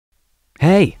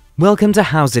Hey, welcome to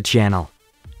How's It channel.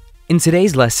 In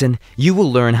today's lesson, you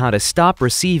will learn how to stop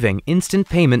receiving instant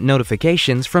payment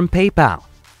notifications from PayPal.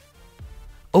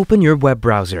 Open your web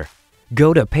browser.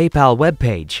 Go to PayPal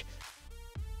webpage.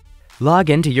 Log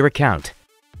into your account.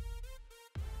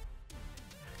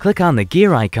 Click on the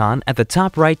gear icon at the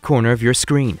top right corner of your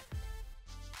screen.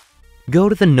 Go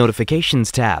to the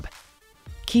Notifications tab.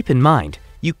 Keep in mind,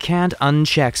 you can't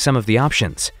uncheck some of the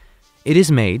options. It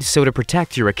is made so to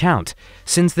protect your account,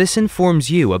 since this informs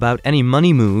you about any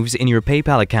money moves in your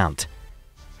PayPal account.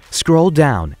 Scroll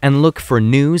down and look for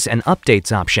News and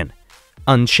Updates option.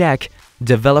 Uncheck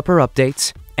Developer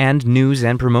Updates and News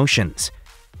and Promotions.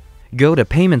 Go to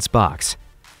Payments box.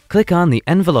 Click on the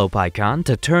envelope icon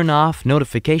to turn off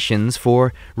notifications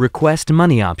for Request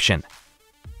Money option.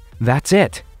 That's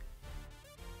it.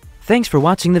 Thanks for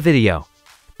watching the video.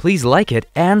 Please like it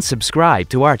and subscribe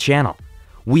to our channel.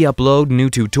 We upload new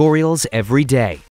tutorials every day.